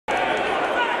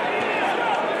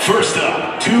First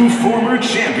up, two former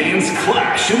champions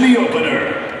clash in the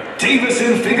opener.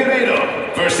 Davison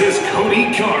Figueiredo versus Cody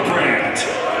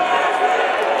Garbrandt.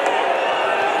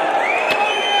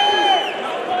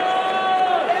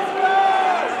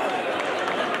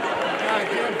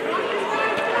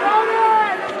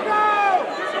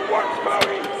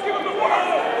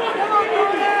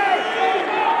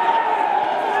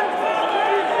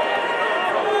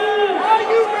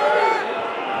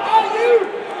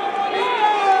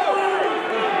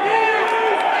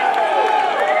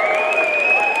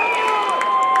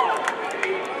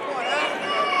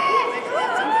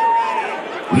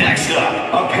 Next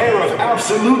up, a pair of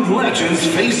absolute legends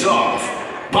face off.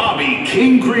 Bobby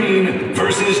King Green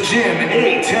versus Jim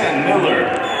A-10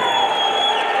 Miller.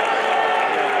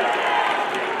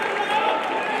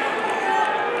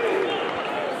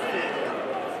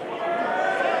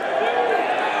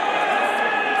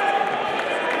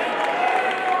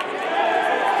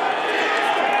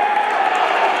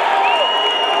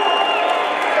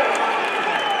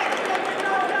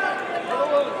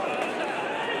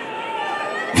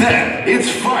 Then,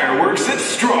 it's fireworks at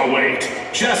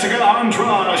strawweight. Jessica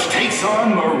Andrade takes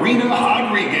on Marina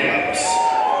Rodriguez.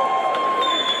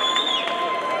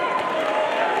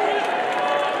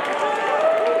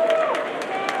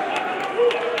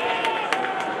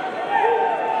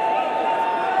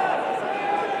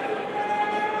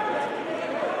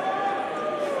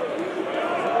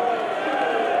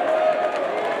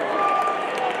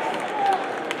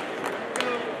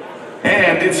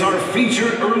 And it's our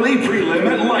featured early prelim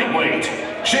at lightweight.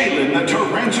 Jalen the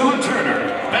Tarantula Turner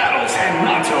battles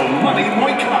Renato Money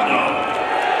Moicano.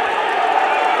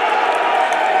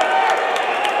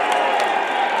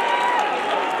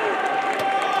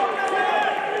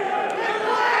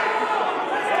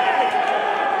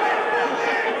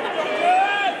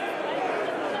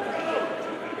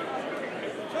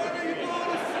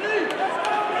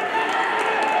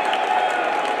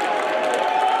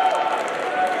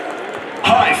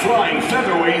 High-flying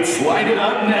featherweights line it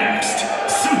up next.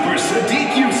 Super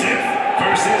Sadiq Youssef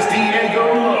versus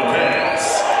Diego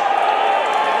Lopez.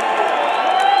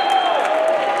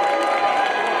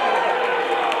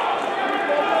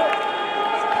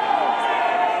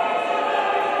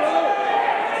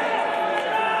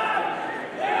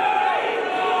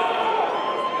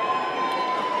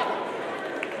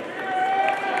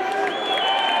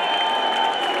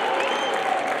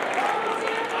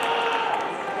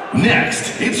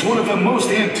 Next, it's one of the most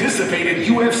anticipated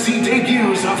UFC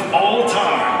debuts of all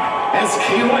time, as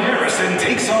Kayla Harrison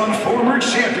takes on former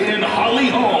champion Holly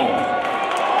Holm.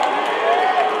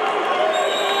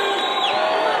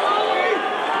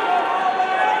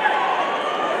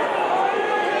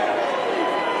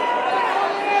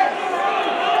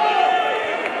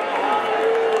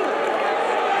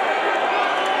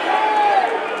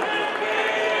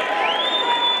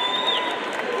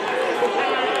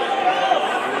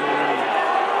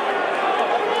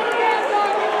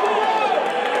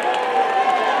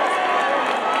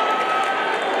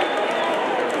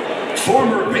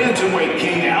 Former bantamweight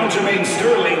king Aljamain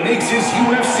Sterling makes his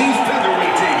UFC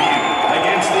featherweight debut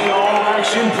against the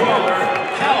all-action brawler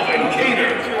Calvin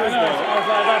Kattar.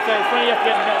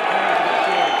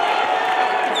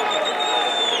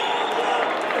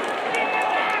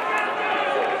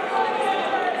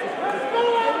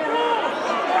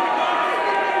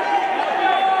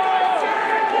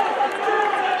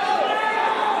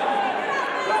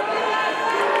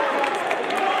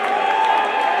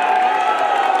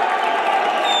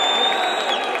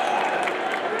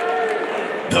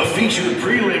 The featured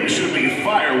prelim should be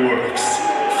fireworks.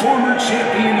 Former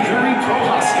champion Yuri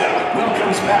Prohaska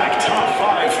welcomes back top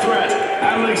 5 threat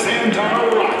Alexander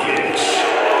Rakic.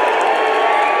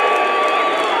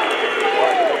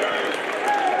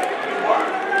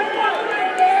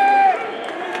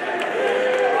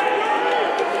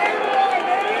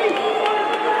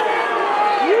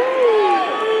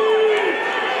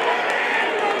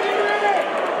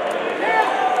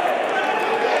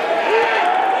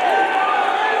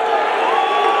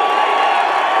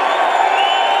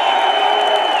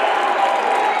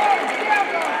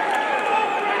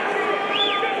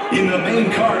 In the main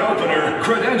card opener,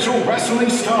 credential wrestling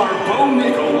star Bo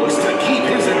Nickel looks to keep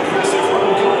his impressive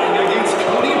run going against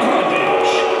Cody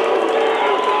Brundage.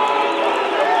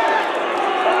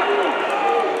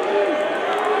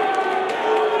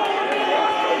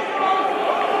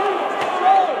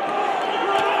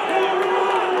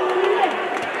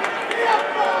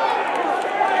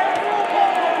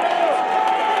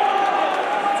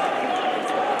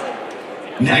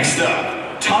 Next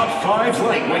up, top 5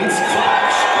 lightweights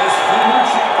clash as former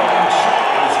champion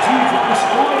Charles D. Bronx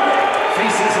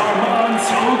faces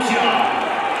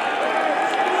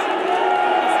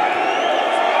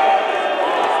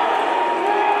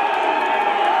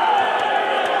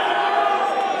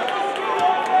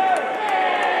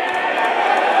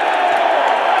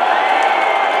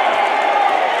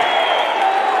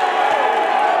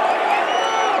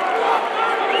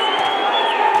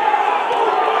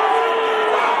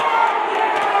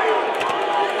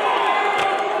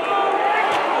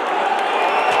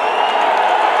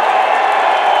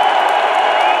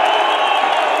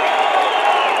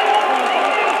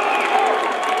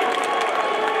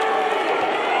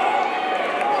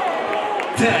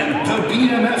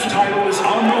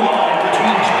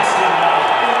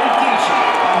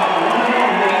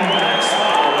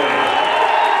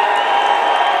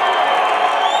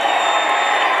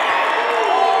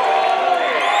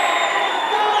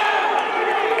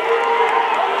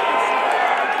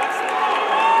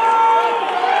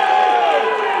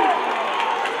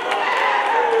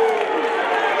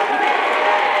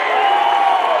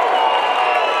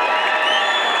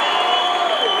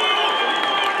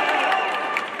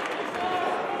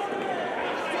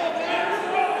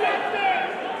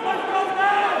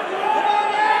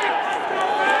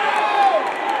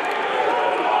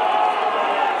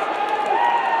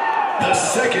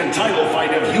second title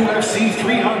fight of UFC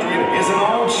 300 is an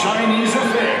all-Chinese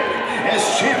affair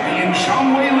as champion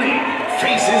Zhang Weili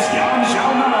faces Yan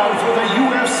Xiaonan for the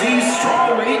UFC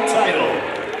strawweight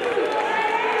title.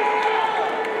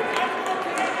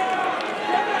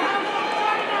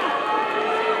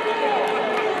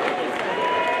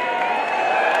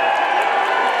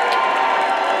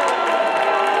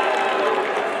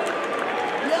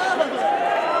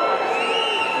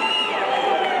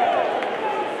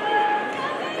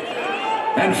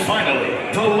 And finally,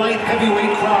 the light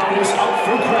heavyweight crown is up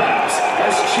for grabs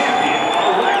as champion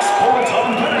Alex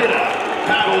Pereira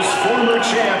battles former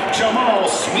champ Jamahal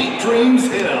Sweet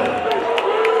Dreams Hill.